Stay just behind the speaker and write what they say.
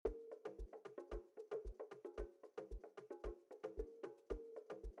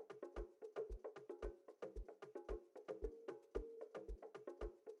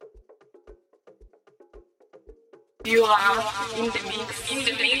You are in the mix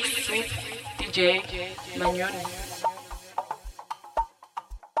with DJ Manyoni.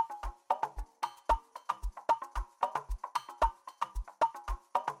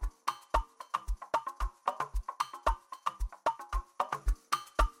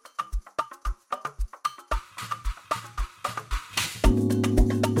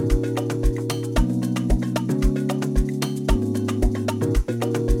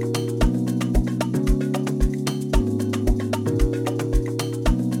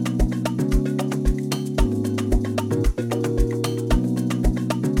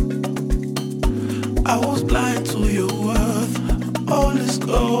 I was blind to your worth. All is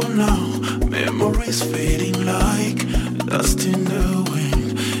gone now. Memories fading like dust in the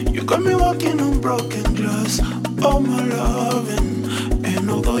wind. You got me walking on broken glass. Oh my loving. And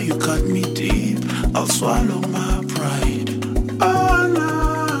although you cut me deep, I'll swallow my pride. Oh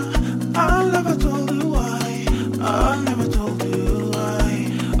no, I never told you why. I never told you why.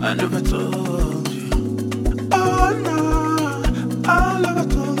 I never told you. Oh no, I never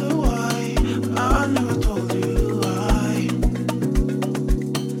told you why. I never told you why.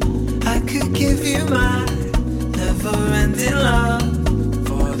 I could give you my never-ending love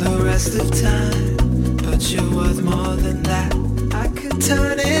for the rest of time, but you're worth more than that. I could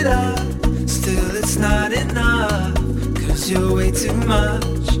turn it up, still it's not enough, 'cause you're way too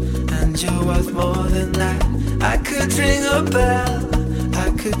much, and you're worth more than that. I could ring a bell, I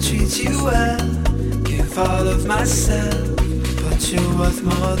could treat you well, give all of myself, but you're worth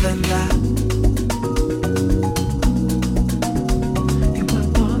more than that.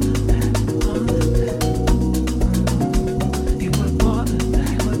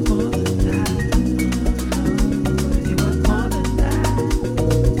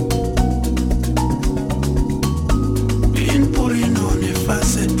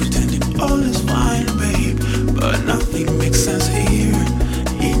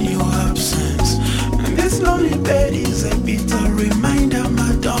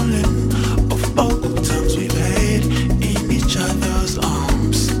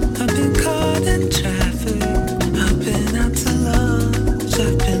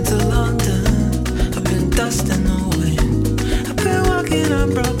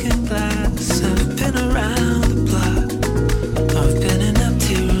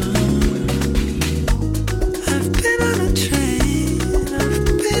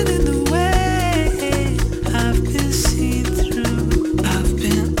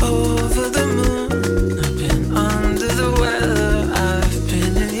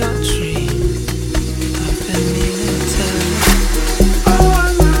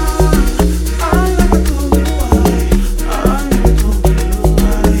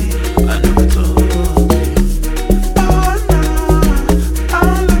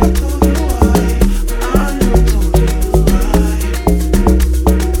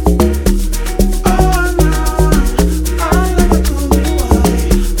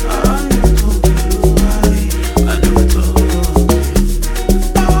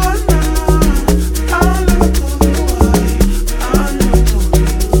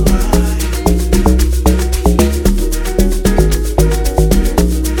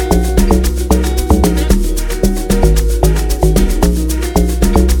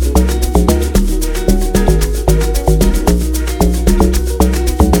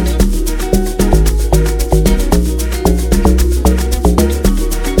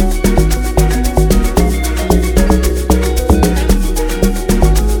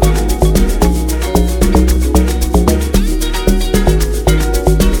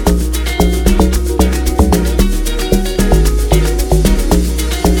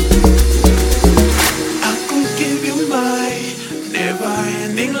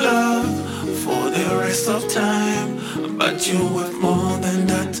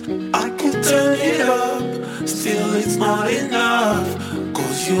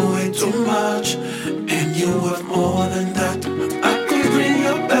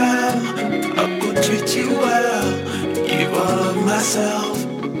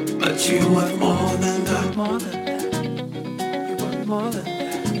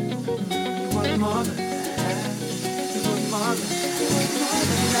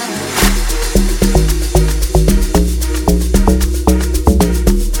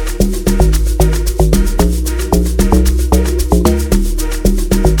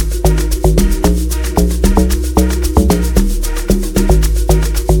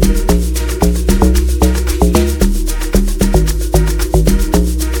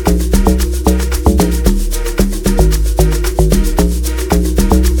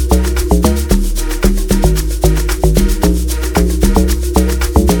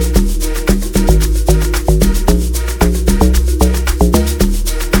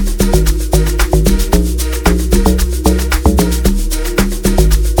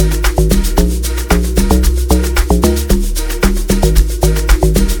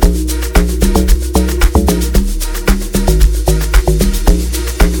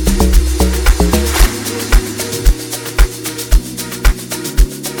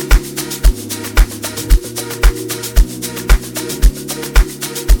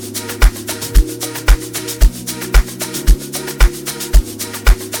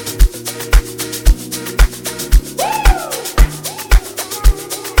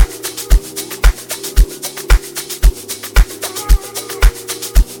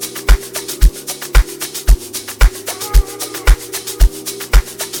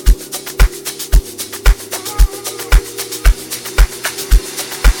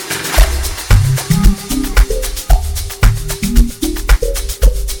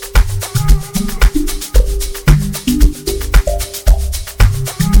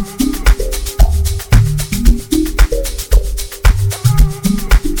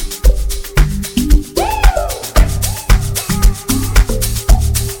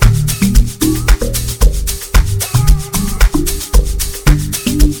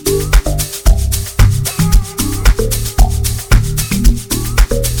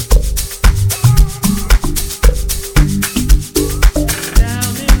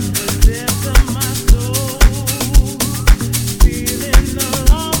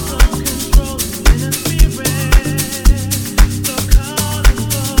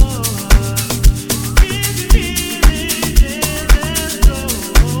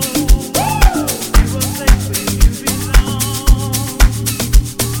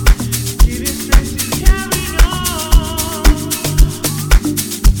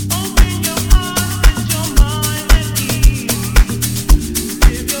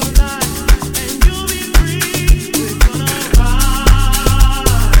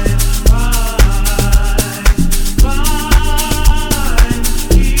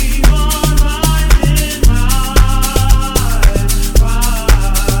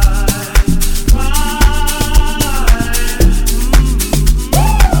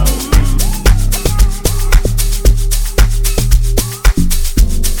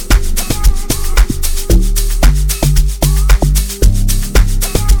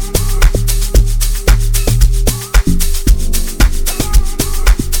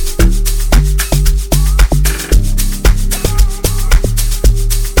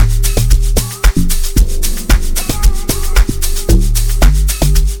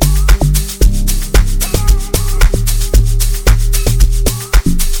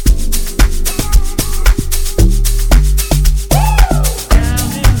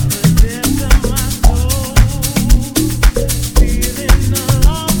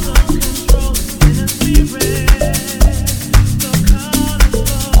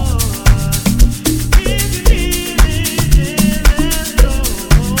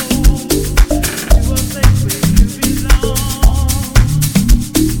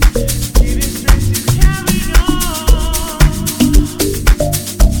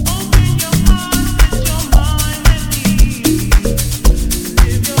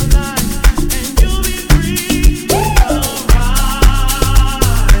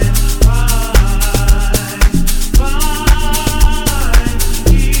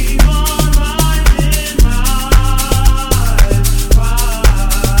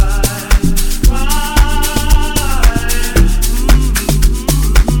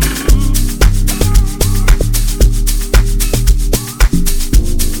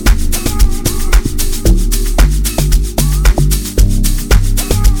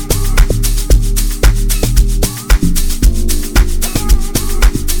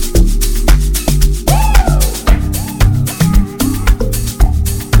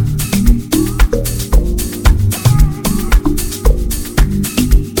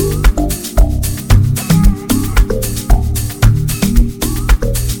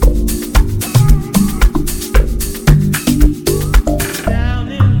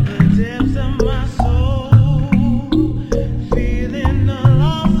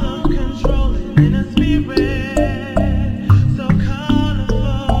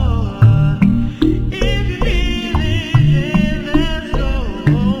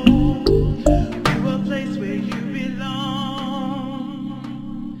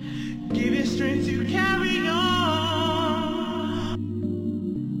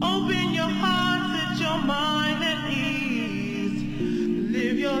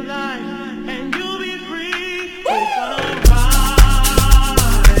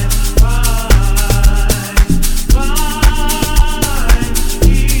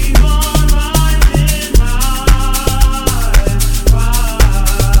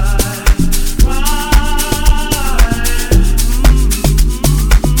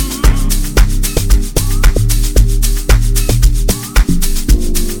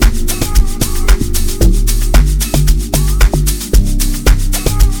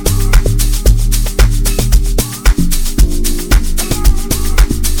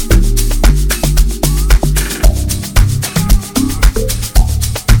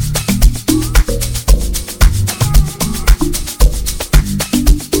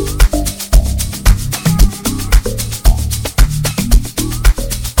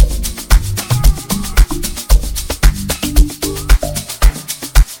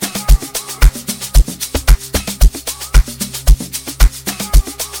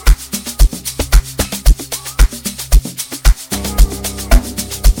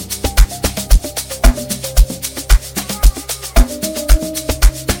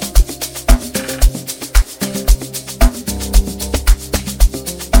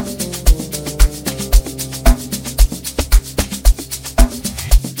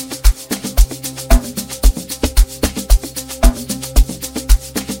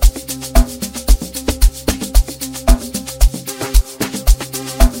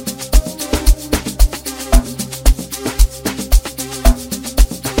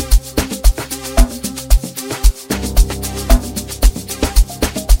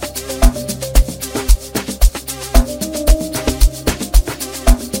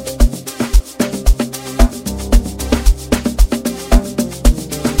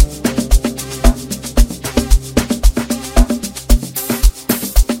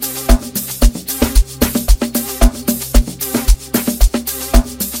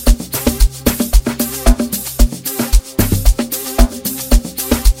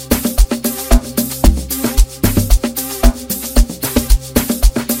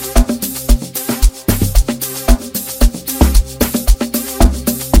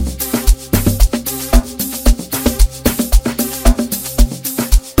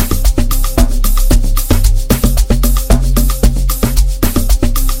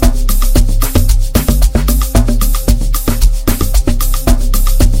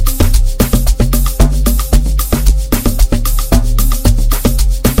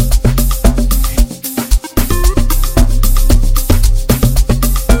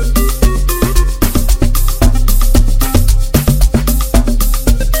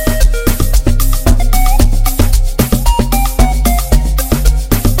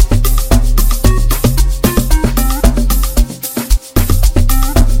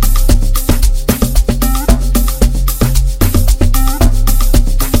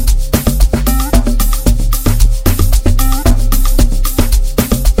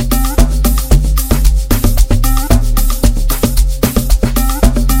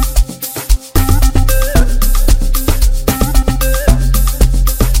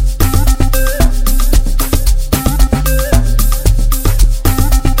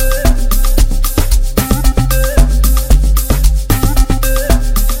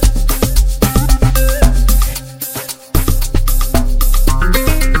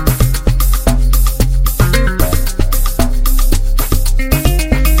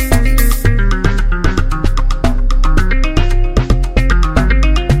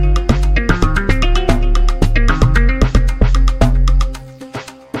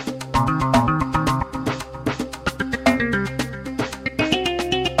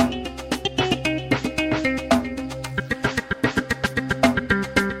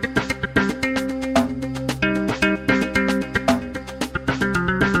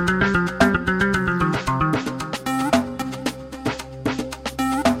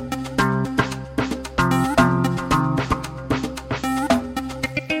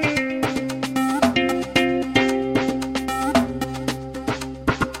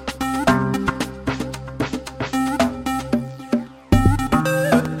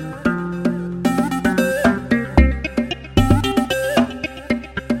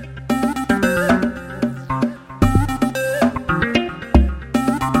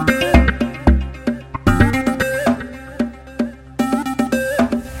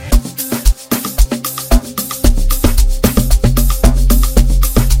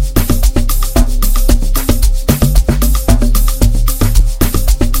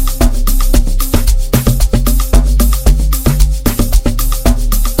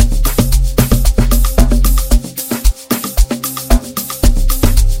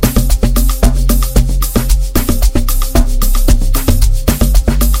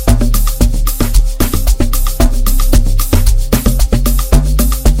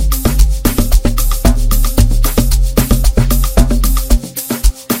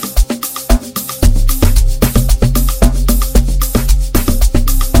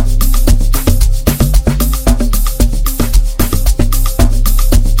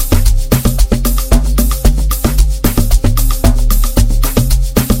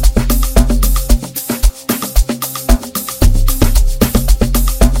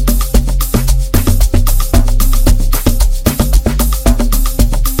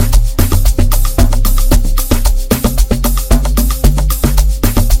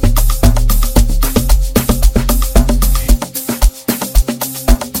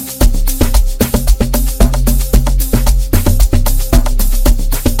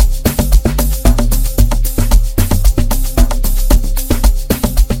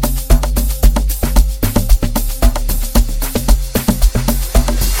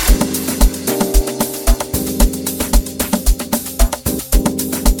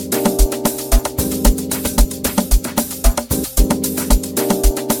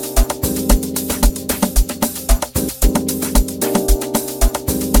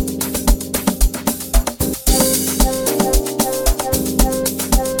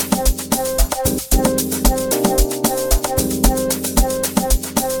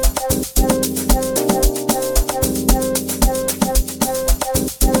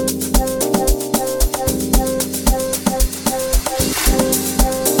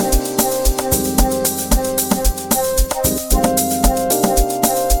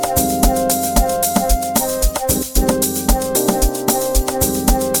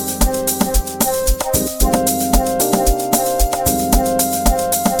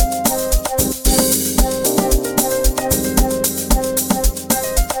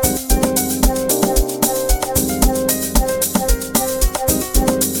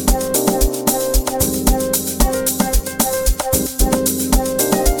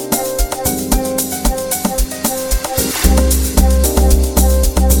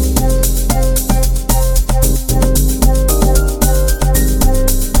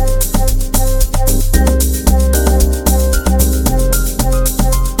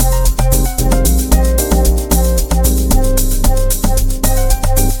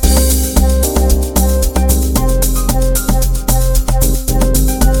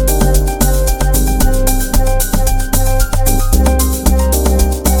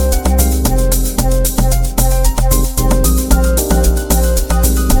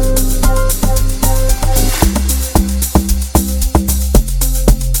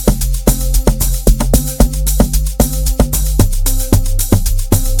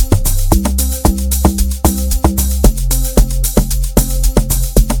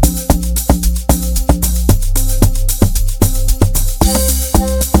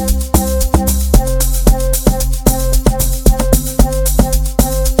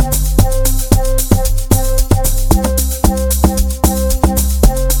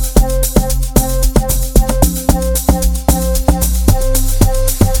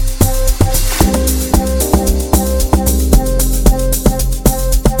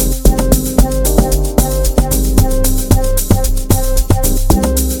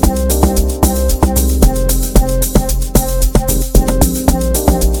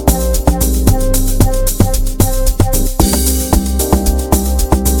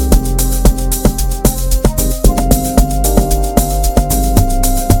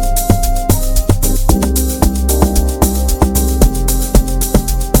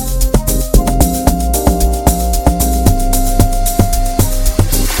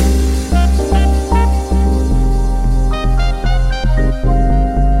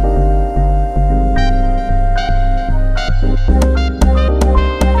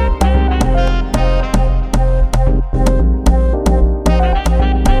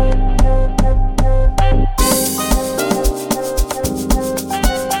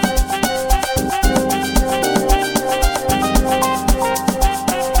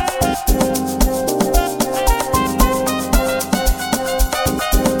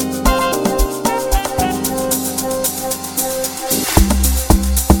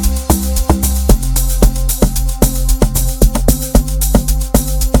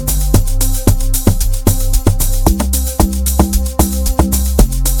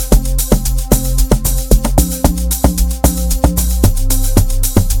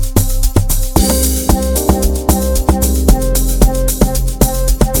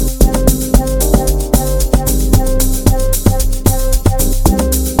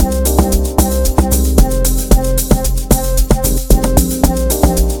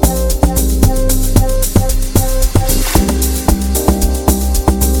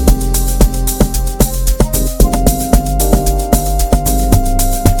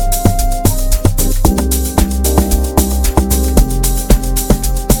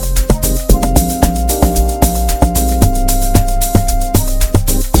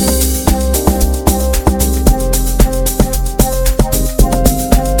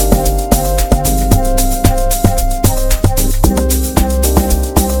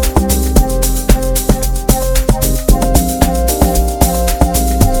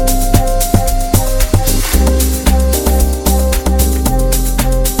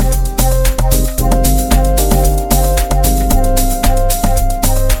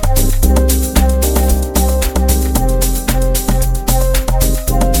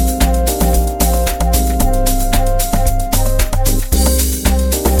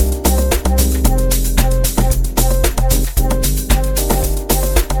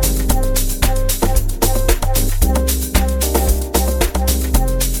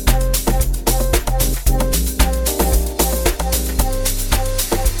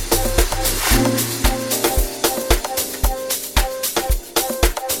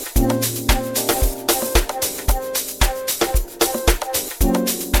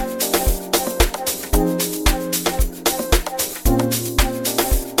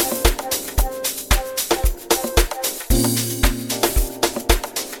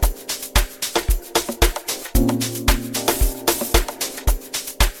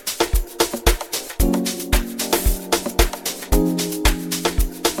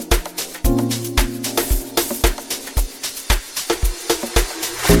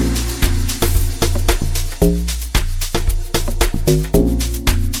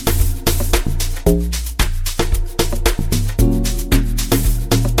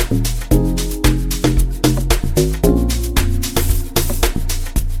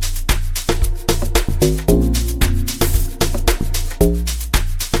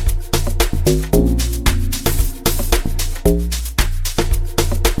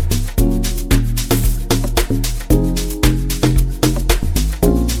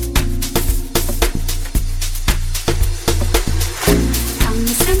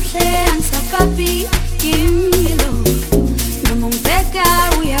 papi, dímelo. No me pega,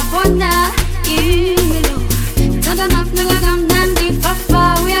 uyabona, dímelo. Tanda nafnagam nandi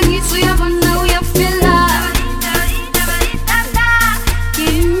papa, uyangis uyabona, uyafila.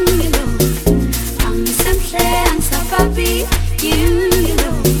 Dímelo. Ang simple ang sa papi,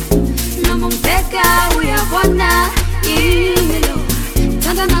 dímelo. No me pega, uyabona, dímelo.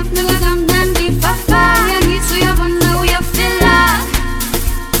 Tanda nafnagam nandi papa, uyangis uyabona, uyafila.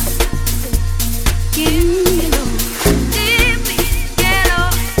 Dímelo.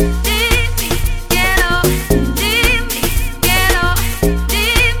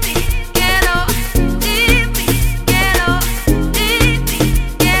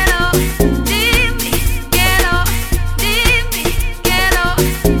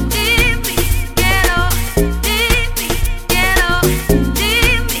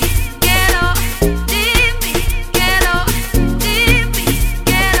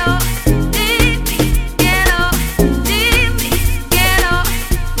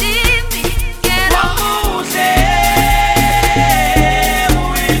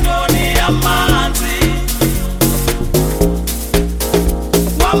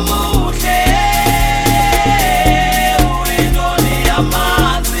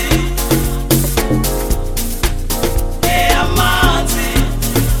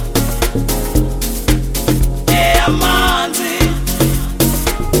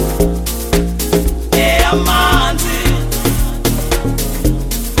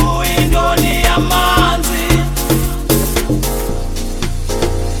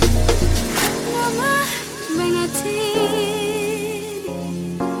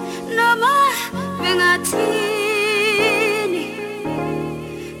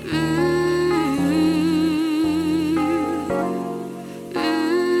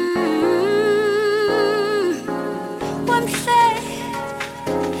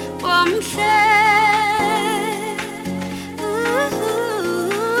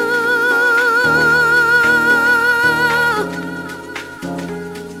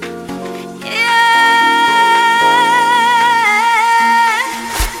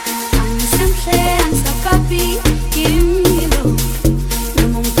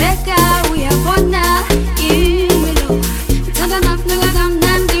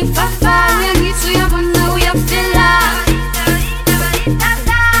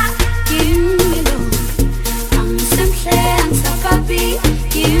 Give me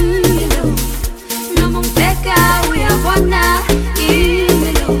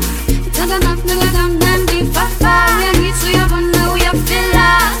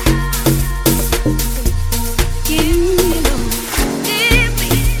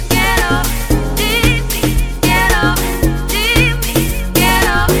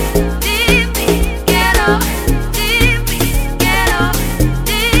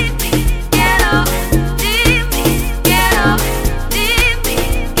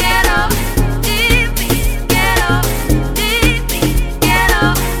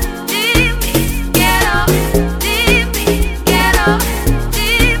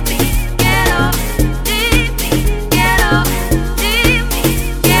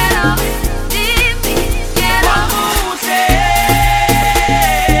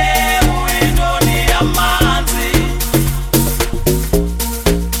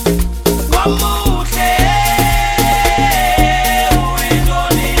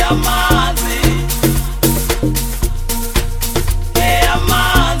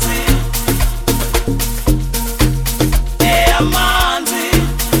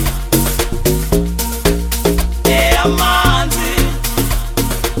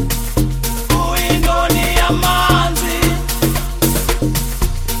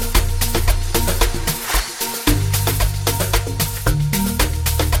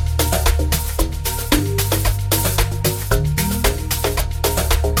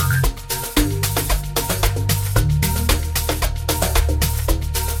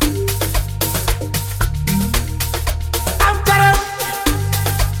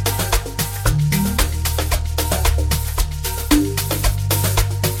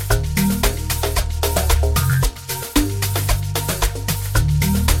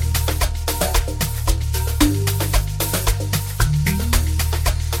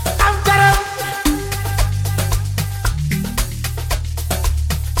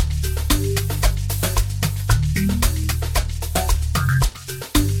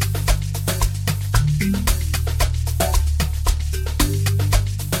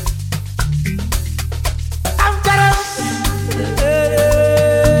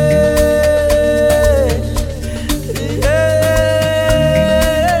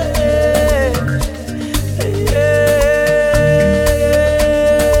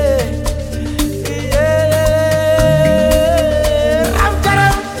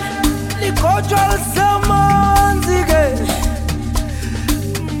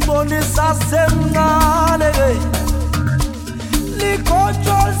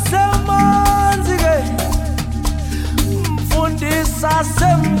likojol semanzi ke mfundisa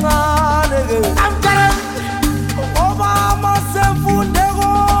semncane ke obama sefunde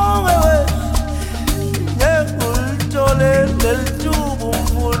konke we ngekutole lelitubu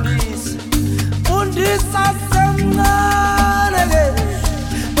mfundisi fundisa semncane ke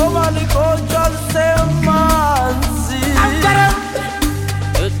oba likojol semanzi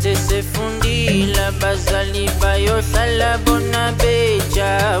yote sefundila bazali bayohlala bona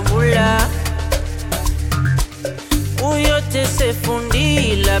bejabula uyote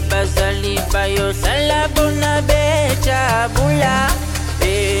sefundila bazali bayohlala bona bejabula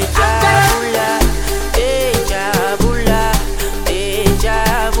bejabula bejabula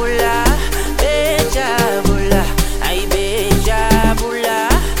bejabula bejabula ay bejabula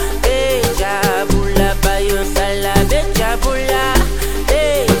bejabula bayohlala bejabula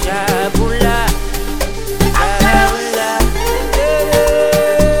bejabula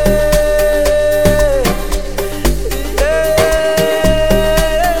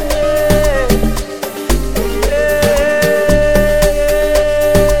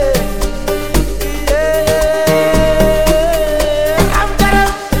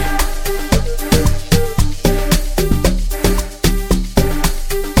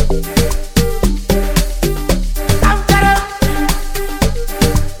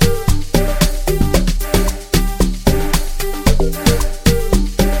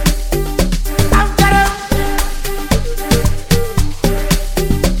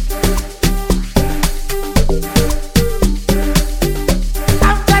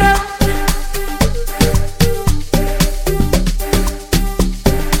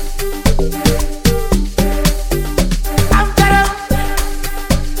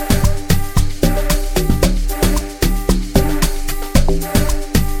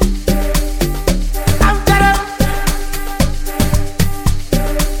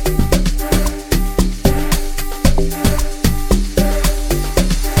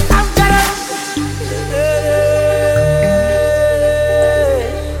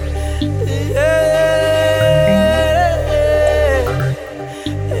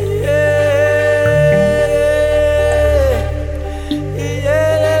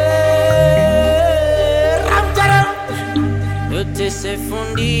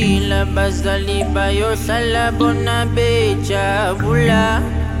sefundila bazali bayohlala bona bejabula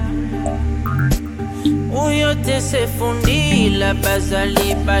uyote sefundila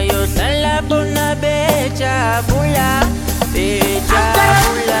bazali bayohlala bona bejabula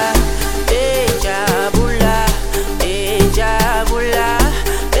bejabula bejabula bejabula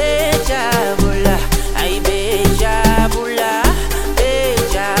bejabula ay bejabula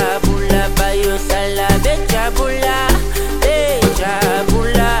bejabula bayohlala bejabula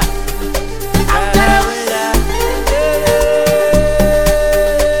bejabula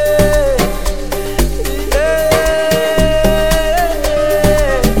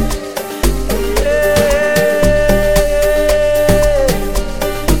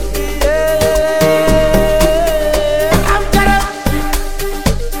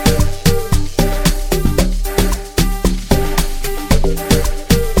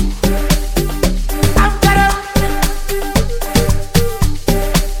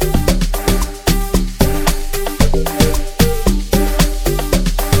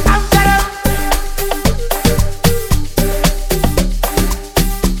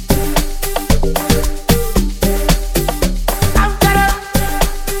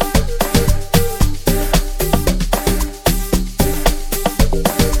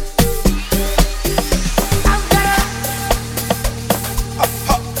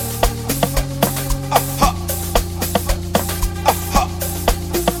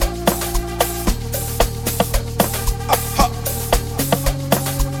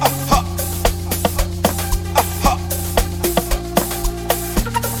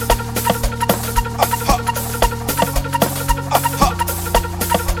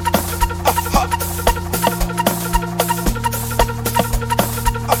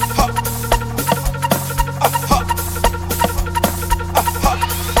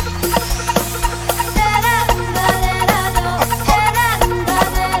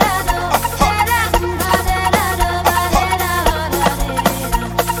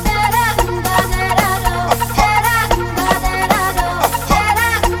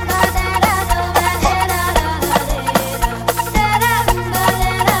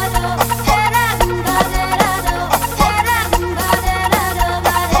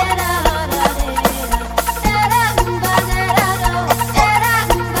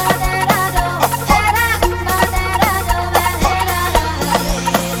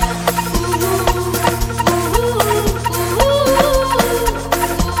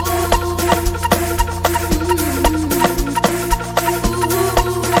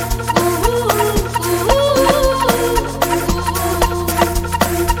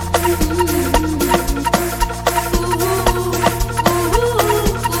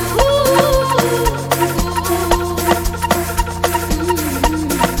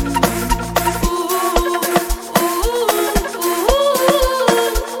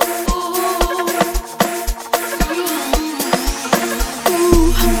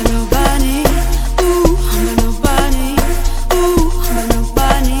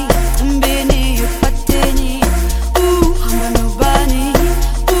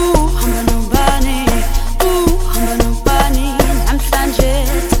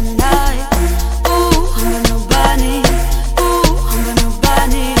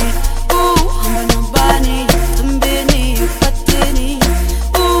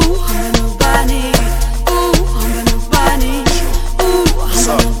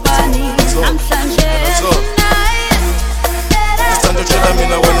nobani namhlanje Sithanda utshela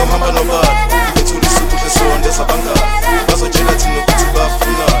mina wena uhamba nobani Bethula isuku lesonde sabangani Bazotshela thina ukuthi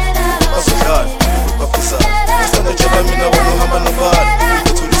bafunani Bazodlani, baphisani Sithanda utshela mina wena uhamba nobani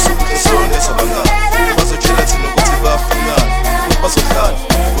Bethula isuku lesonde sabangani Bazotshela thina ukuthi bafunani Bazodlani,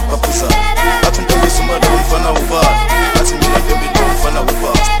 baphisani Athi ntombisi umalo umfana ubani Athi mina ntombi lo umfana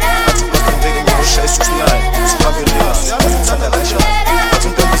ubani Athi basta ngeke ngiyoshaya 69 Sihambe nasi, athi thanda kanjani Athi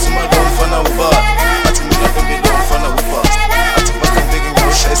ntombisi umalo umfana ubani Athi mina ntombi lo umfana ubani Athi basta ngeke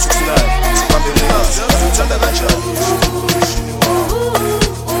ngiyoshaya 69 Sihambe nasi, athi thanda kanjani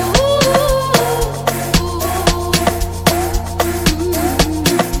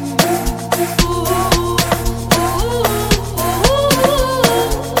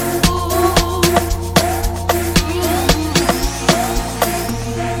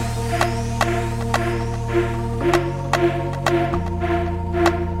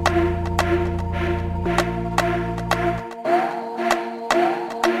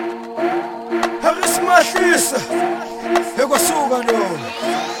Harisimahlisa ekwasuka lo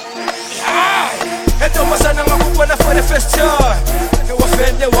entombazana ngakubona for the first time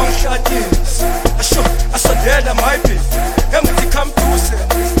ewafende wangishadisa asondela maybe engithi come close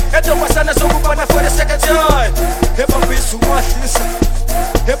entombazana zokubona for the second time ebambisa umahlisa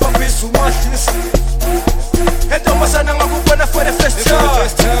entombazana ngakubona for the first time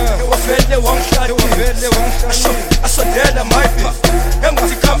ewafende wangishadisa asondela maybe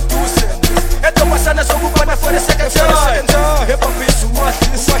engithi come close entombazana zokubona for the second time ebambisa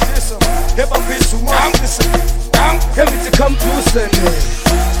umahlisa engithi come close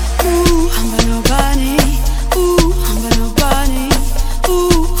hamba nobani hamba nobani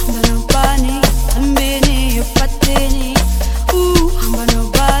hamba nobani ambeni yopateni hamba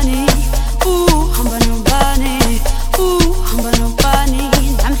nobani hamba nobani hamba nobani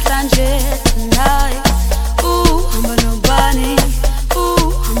namhlanje tonight hamba nobani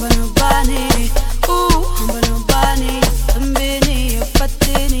hamba nobani hamba nobani ambeni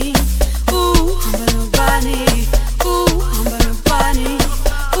yopateni hamba nobani hamba nobani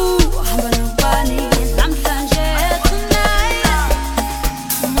hamba nobani namhlanje tonight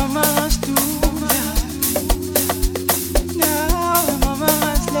Mama has to now, Mama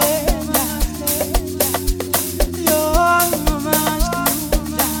has left. Your Mama has to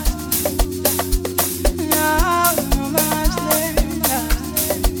now, Mama has left.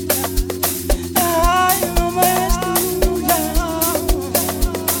 Mama has to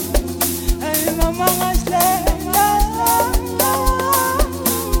Mama has left.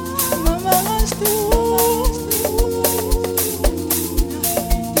 Mama has to.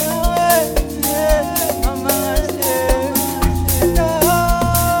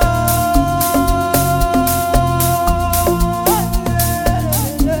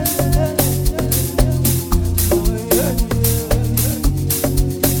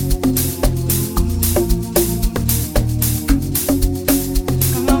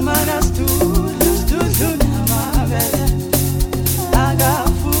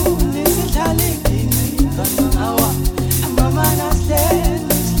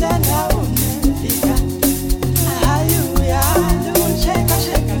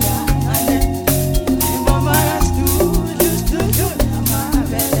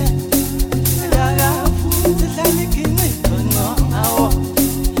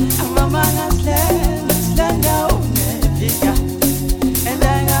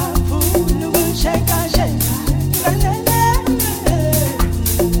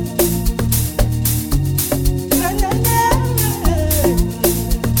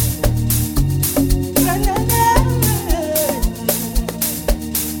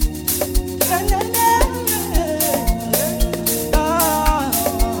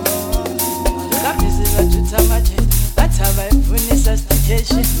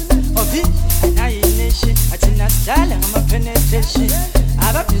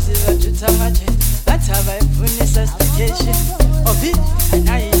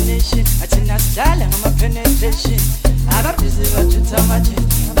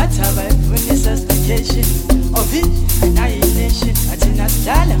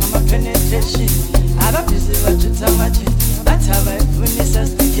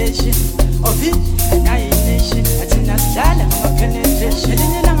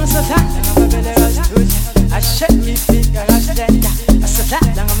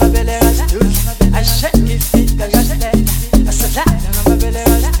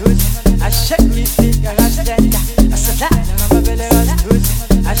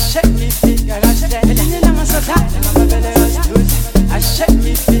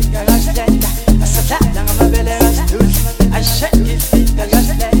 I shake it,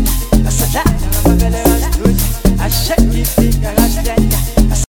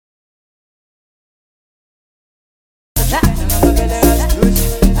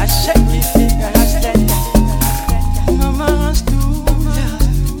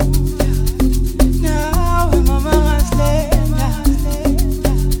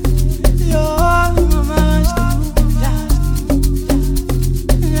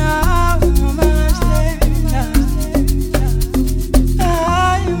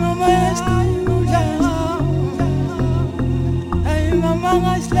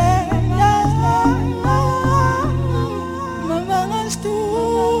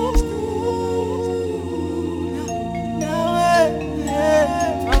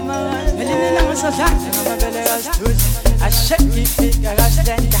 Oh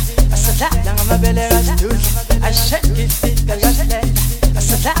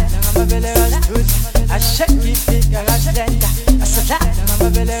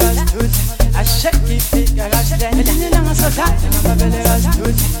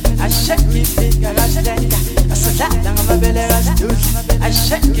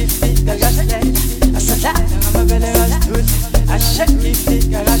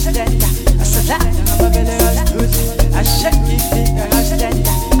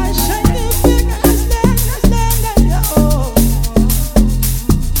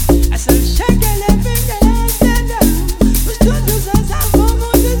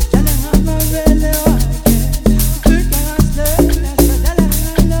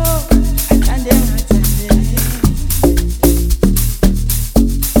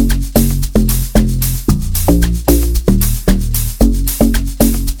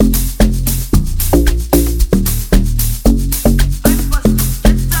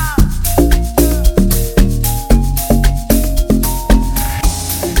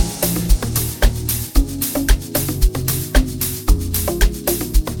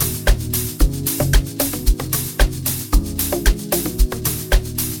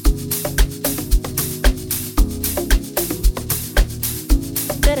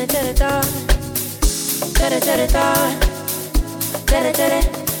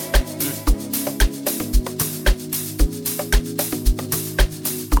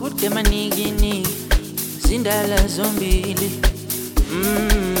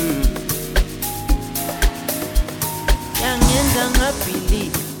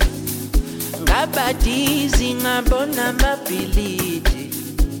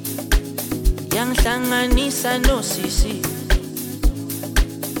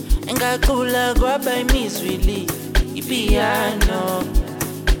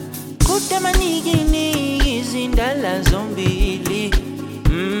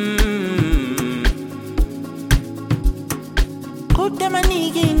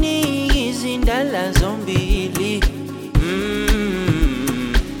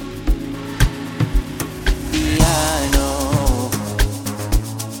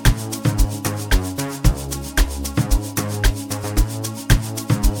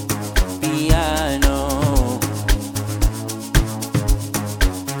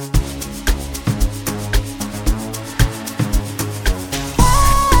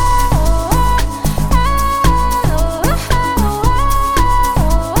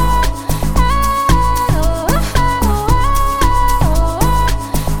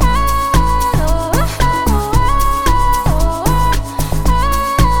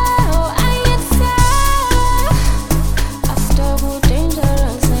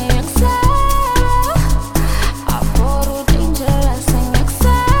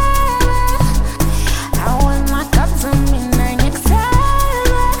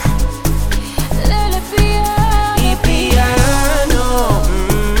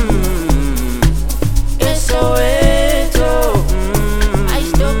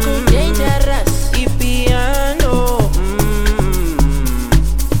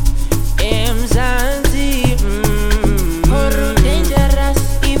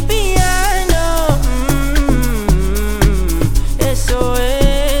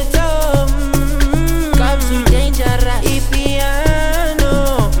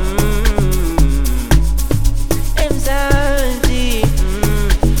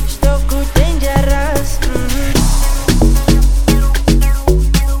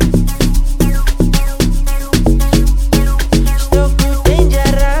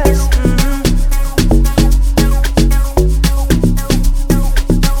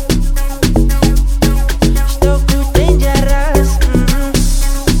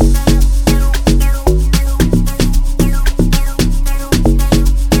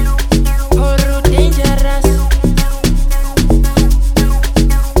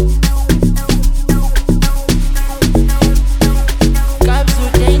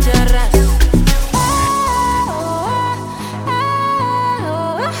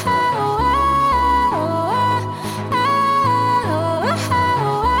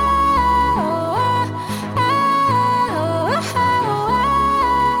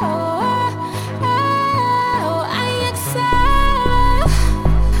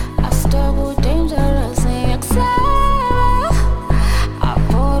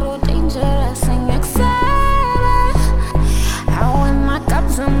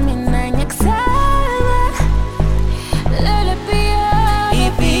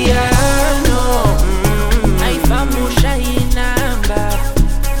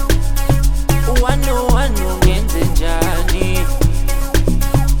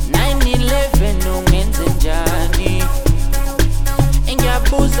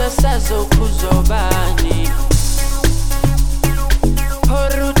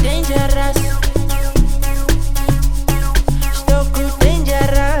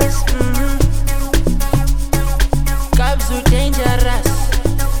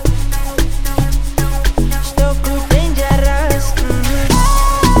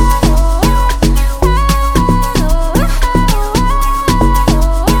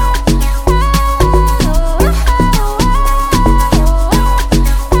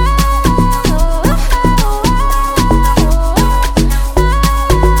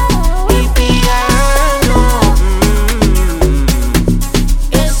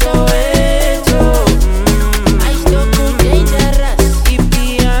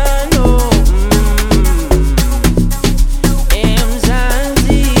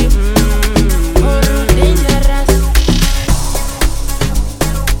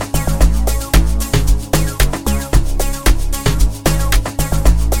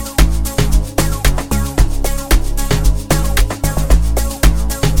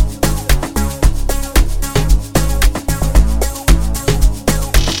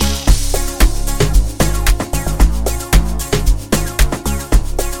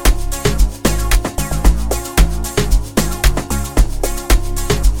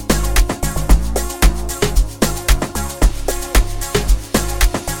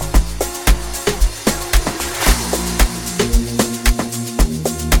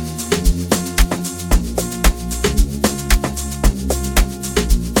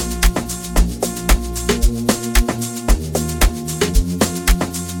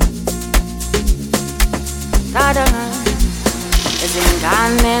tada.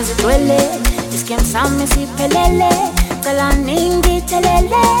 Izingane zigcwele, iskim sami siphelele, cela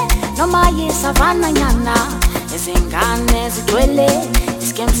ningithelele, noma yisavana nyana. Izingane zigcwele,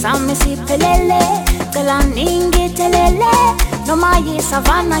 iskim sami siphelele, cela ningithelele, noma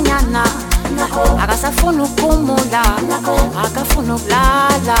yisavana nyana. Akasafuna ukumula, akafuna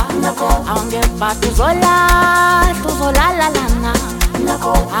ukulala, awungeba tuzolala lana.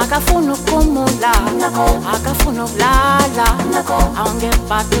 Akafuna ukumula, akafuna ukulala,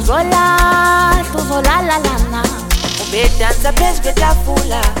 awungeba tuzolala lana. Ubedansa phezu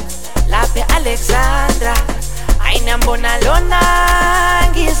kwetafula lapha Alexandra, ayinambona lona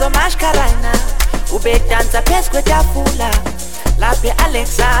ngizomashkarana. Ubedansa phezu kwetafula lapha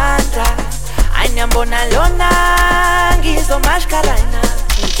Alexandra, ayinambona lona ngizomashkarana.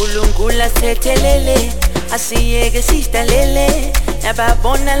 uNkulunkulu asithethelele, asiyeke sidalele,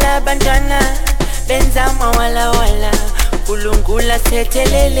 nababona labantwana benza mawala wala. uNkulunkulu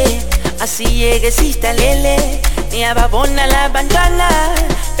asithethelele, asiyeke sidalele, niyababona labantwana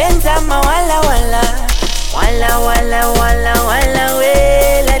benza mawala wala. Wala wala wala wala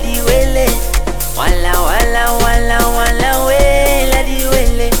wela diwele, wala wala wala wala wela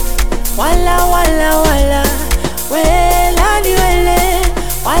diwele, wala wala wala wela diwele,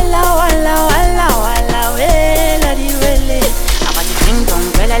 wala wala wala wala wela diwele. Abati ding dong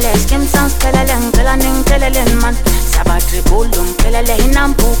pelele, skim sans pelele, ngela ning pelele man. Sabatri bulum pelele,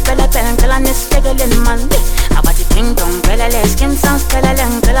 hinampu pele pele, ngela nis pelele man. Abati ding dong pelele, skim sans pelele,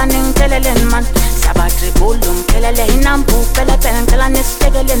 ngela ning pelele man. Sabatri bulum pelele, hinampu pele pele, ngela nis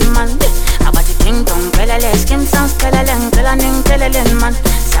pelele man. Abati ding dong pelele, skim sans pelele, ngela ning pelele man.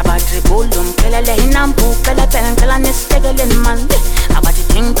 Sabatri bulum pelele, hinampu pele pele, ngela nis pelele man. Abati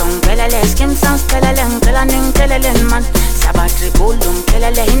ding dong pelele, skim sans pelele, ngela ning pelele man. Sabatri bulum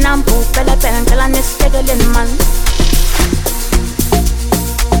pelele, hinampu pele pele, ngela nis pelele man.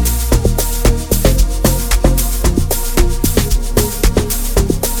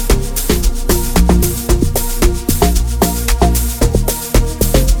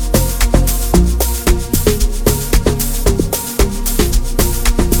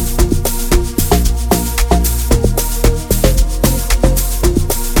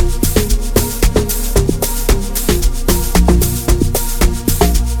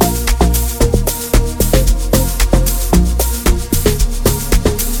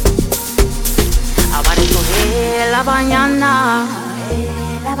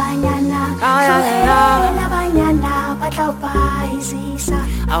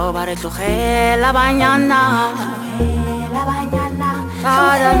 Ahora tuje la mañana, la mañana, la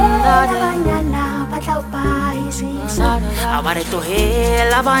mañana, ahora tuje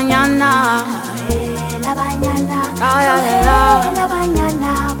la mañana, la mañana, la mañana,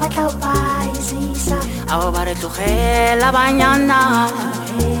 ahora tuje la mañana,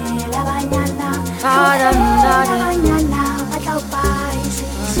 la mañana,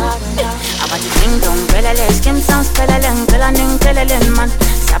 Abati ding dong pelele, skim sans pelele, ngela ning pelele man.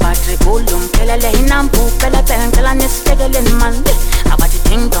 Sabatri bulum pelele, hinampu pele pele, ngela nis pelele man. Abati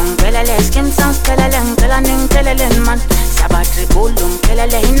ding dong pelele, skim sans pelele, ngela ning pelele man. Sabatri bulum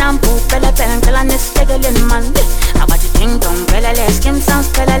pelele, hinampu pele pele, ngela nis pelele man. Abati ding dong pelele, skim sans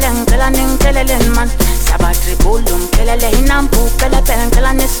pelele, ngela ning pelele man. Sabatri bulum pelele, hinampu pele pele,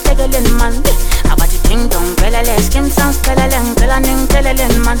 ngela nis pelele man. Abati ding dong pelele, skim sans pelele, ngela ning pelele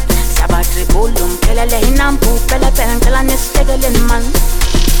man. Sabatri bulum pelele, hinampu pele pele, ngela nis pelele man.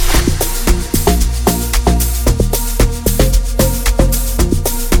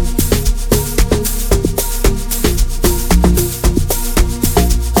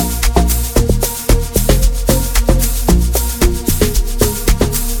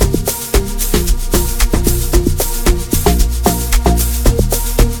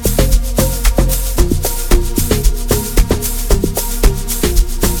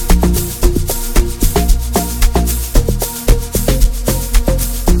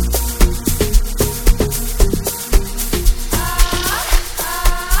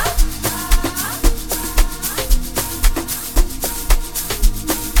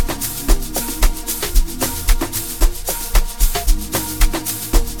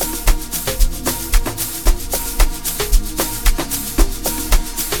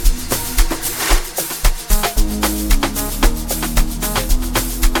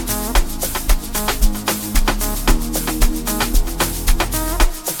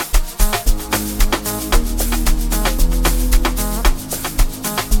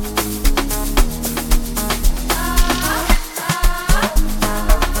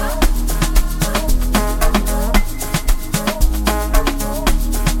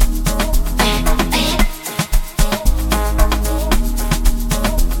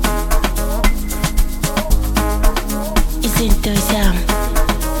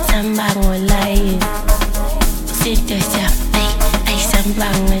 zihamba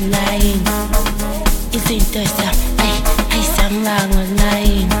online. Izinto zami ayizihamba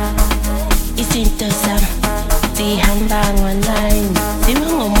online. Izinto zami zihamba online. Zima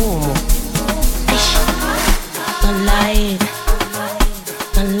ngomumo online,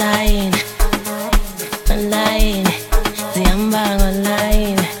 online, online. Zihamba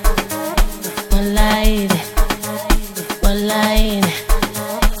online, online, online,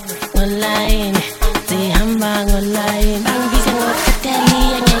 online. Zihamba online. Bangibiza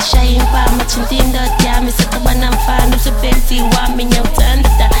ngokataliya ngiyashaya impama thintindot yami sekabana mfana usebenzi wami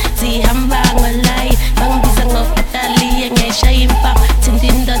ngiyawuthanda. Zihamba online. Bangibiza ngokataliya ngiyashaya impama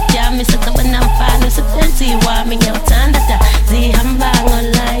thintindot yami sekabana mfana usebenzi wami ngiyawuthanda. Zihamba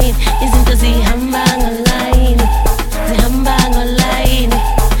online. Izinto zihamba online. Zihamba online.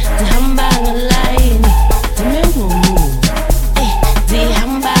 Zihamba online. Zimengumu.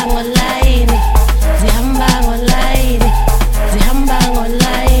 Zihamba online. Zihamba online. Zihamba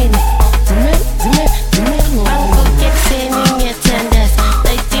online. Zimengumu. Bangiboke ekuseni ngiyathanda.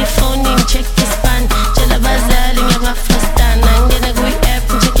 Light ifoni ngi-check ispan. Tshela abazali ngiyabafrustana. Ngingena kwi-app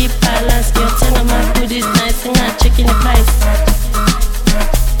ngi-check i-balance. Ngiyothenga ama-goodies nice nginga-checki ne-price.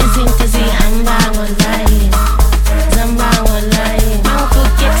 Izinto zihamba online. Zihamba online.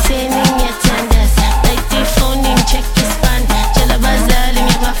 Bangiboke ekuseni ngiyathanda. Light ifoni ngi-check ispan. Tshela abazali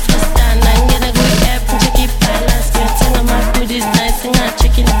ngiyabafrustana. Ngingena kwi-app ngi-check i-balance. Ngiyothenga ama-goodies nice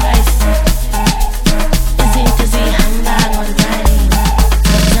nginga-checki ne-price. Izinto zihamba online.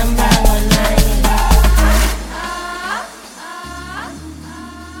 Zihamba online.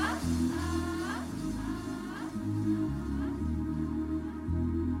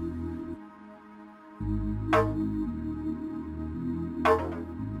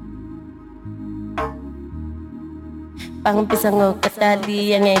 Bangibiza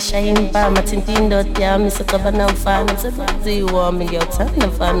ngokataliya ngiyashaya impama thintindot yami sekabana mfana umsebenzi wami ngiyawuthanda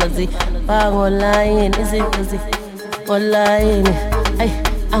mfana. Zihamba online. Izinto online.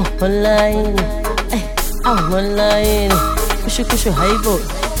 Online. Online. Kusho hayibo.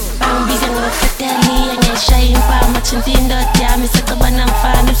 Bangibiza ngokataliya ngiyashaya impama thintindot yami sekabana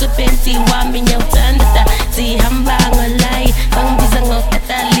mfana umsebenzi wami ngiyawuthanda. Zihamba online. Bangibiza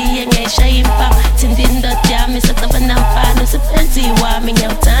ngokataliya ngiyashaya impama thintindot yami sekabana mfana umsebenzi wami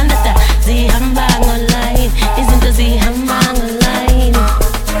ngiyawuthanda. Zihamba online. Izinto zihamba online.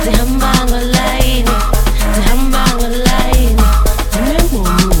 Zihamba online. Zihamba online.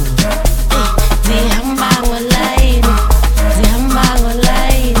 Zimengumu. Zihamba online. Zihamba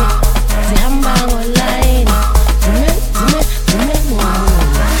online. Zihamba online. Zimengumu.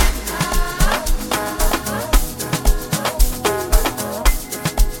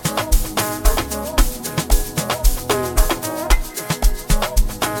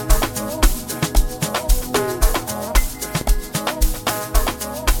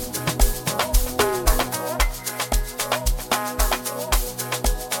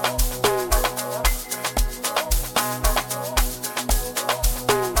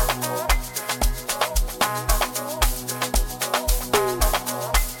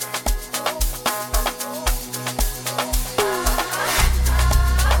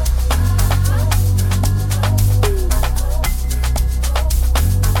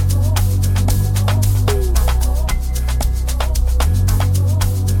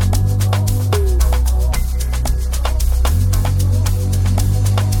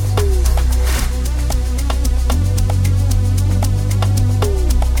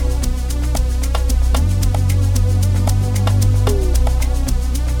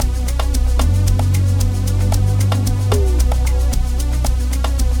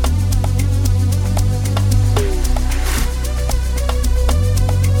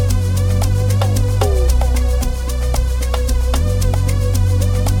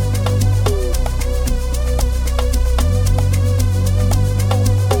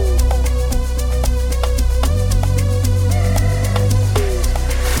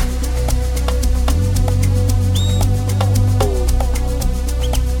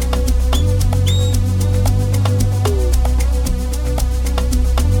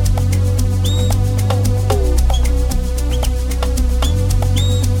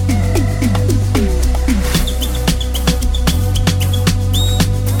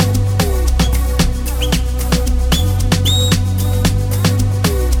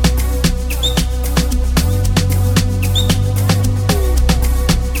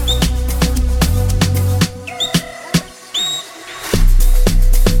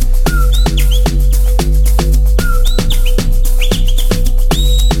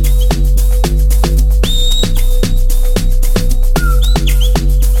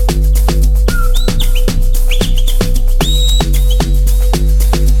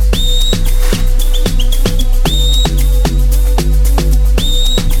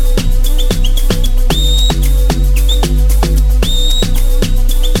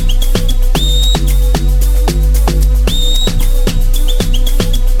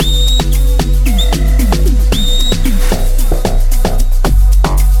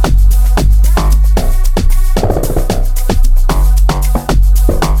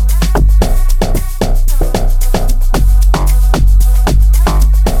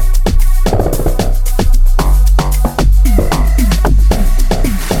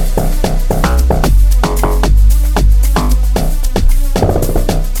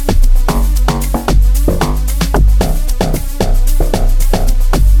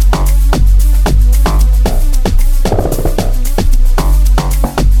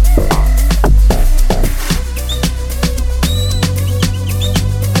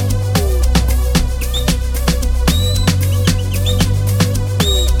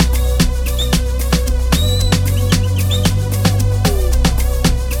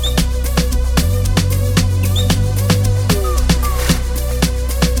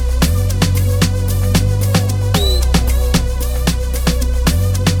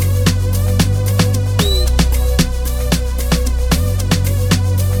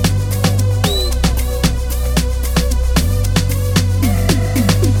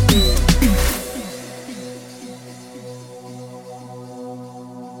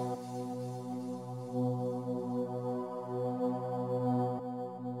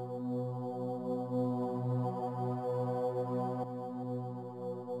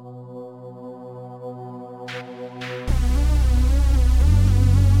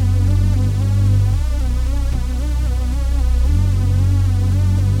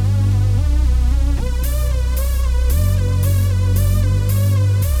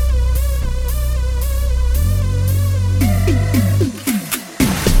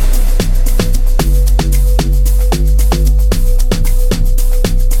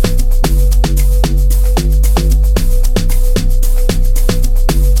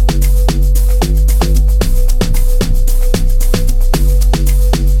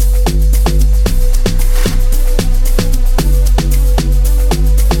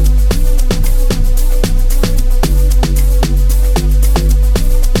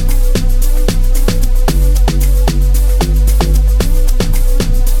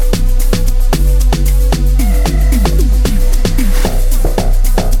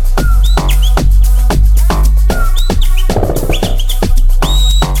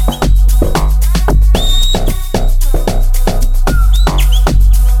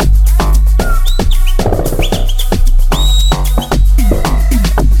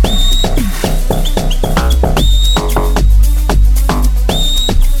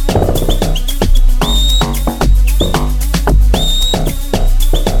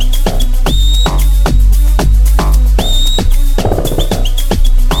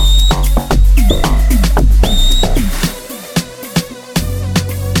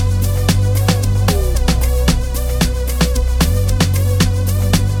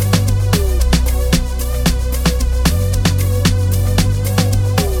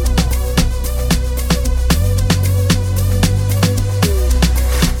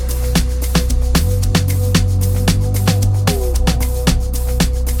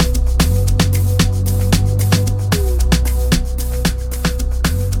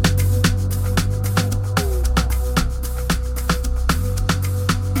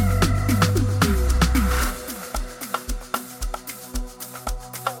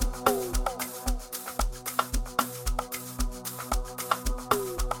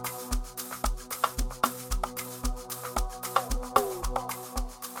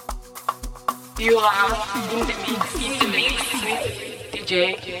 You are in the mix with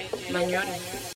DJ Manyoni.